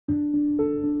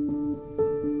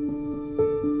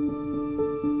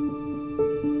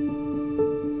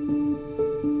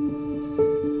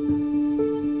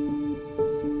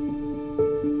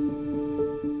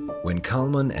When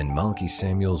Kalman and Malki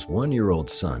Samuel's 1-year-old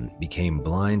son became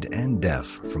blind and deaf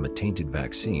from a tainted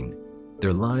vaccine,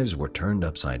 their lives were turned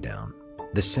upside down.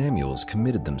 The Samuels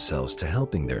committed themselves to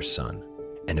helping their son,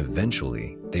 and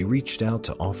eventually they reached out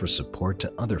to offer support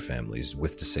to other families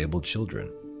with disabled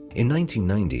children. In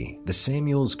 1990, the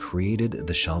Samuels created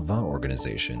the Shalva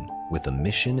organization with a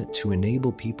mission to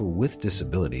enable people with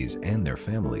disabilities and their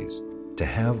families to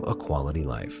have a quality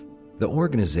life. The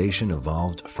organization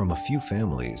evolved from a few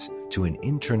families to an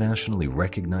internationally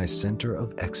recognized center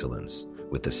of excellence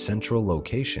with a central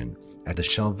location at the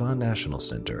Shalva National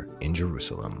Center in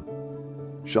Jerusalem.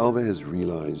 Shalva has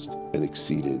realized and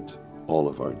exceeded all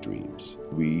of our dreams.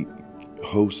 We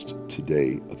host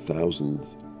today 1,000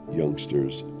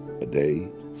 youngsters a day,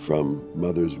 from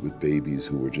mothers with babies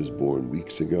who were just born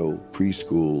weeks ago,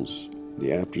 preschools,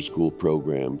 the after-school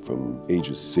program from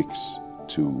ages 6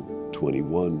 to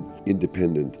 21,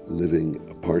 independent living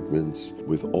apartments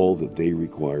with all that they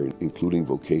require, including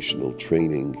vocational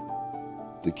training.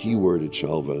 The key word at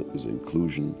Shalva is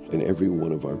inclusion, and every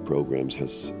one of our programs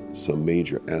has some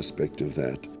major aspect of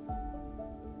that.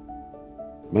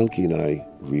 Malki and I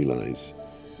realize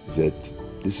that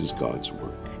this is God's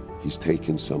work. He's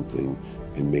taken something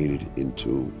and made it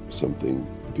into something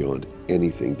beyond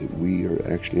anything that we or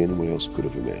actually anyone else could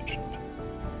have imagined.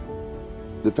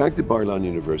 The fact that Bar-Ilan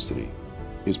University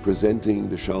is presenting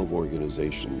the Shalva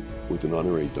organization with an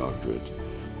honorary doctorate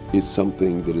is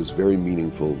something that is very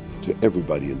meaningful to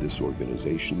everybody in this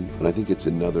organization. And I think it's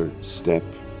another step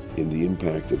in the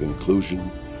impact of inclusion,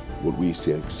 what we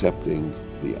say accepting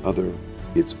the other.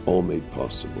 It's all made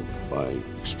possible by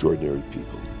extraordinary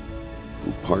people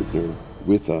who partner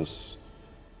with us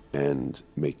and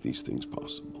make these things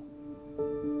possible.